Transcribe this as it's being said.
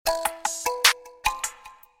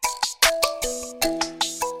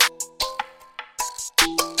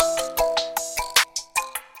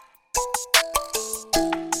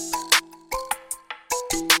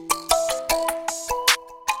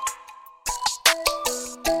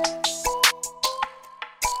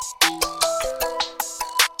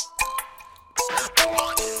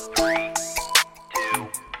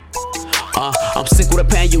I'm sick with a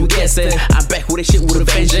pan, you guess it. I'm back with this shit with a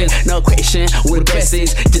vengeance. No question, with the best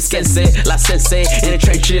is just get it. Like sensei in the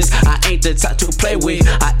trenches. I ain't the top to play with.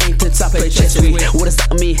 I ain't the top to play chess with. What is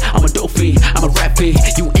that me? I'm a dopey, I'm a rappy.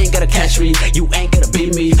 You ain't gotta catch me, you ain't gotta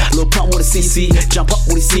beat me. Lil' pump with a CC, jump up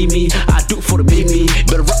when you see me. I do it for the big me,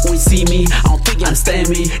 better rock when you see me. I don't think you understand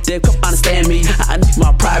me, they come understand me. I need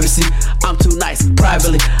my privacy, I'm too nice,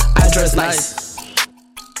 privately. I dress nice.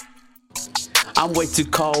 I'm way too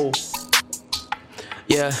cold,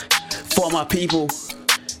 yeah, for my people,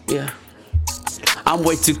 yeah. I'm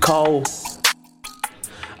way too cold.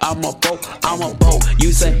 I'm a boat,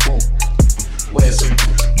 you say where's it?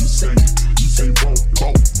 You say boat, you say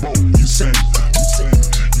boat, you say boat, you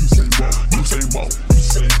say boat, you say boat, you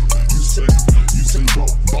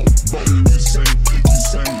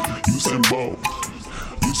say boat, you say boat,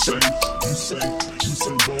 you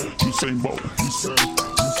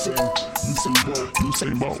say boat, you say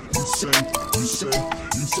boat,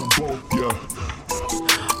 you say boat, yeah.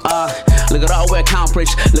 Look at all we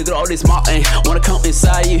accomplished, look at all this mountain. Wanna come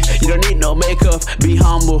inside you, you don't need no makeup. Be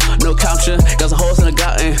humble, no culture, got some hoes in the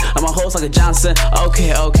garden. I'm a host like a Johnson.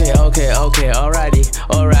 Okay, alrighty.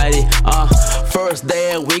 First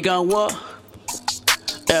day we gon' what?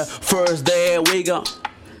 Yeah, first day we gon'.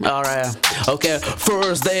 Alright, okay,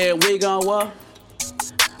 first day we gon' what?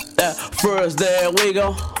 Yeah, first day we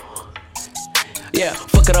gon'. Yeah,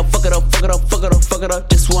 fuck it up,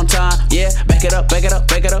 just one time. Yeah, back it up, good.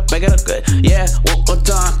 Yeah, one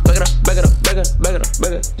time, back it up,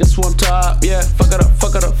 just one time. Yeah, fuck it up,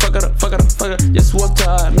 just one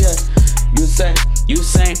time. Yeah, Usain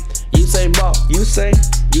Bolt, Usain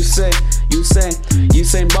Bolt, Usain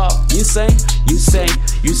Bolt,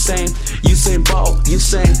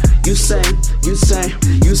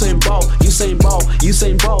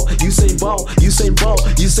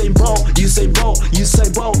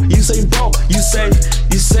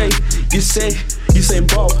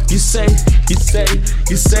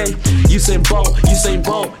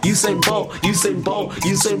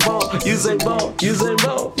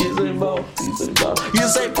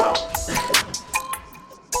 Usain Bolt.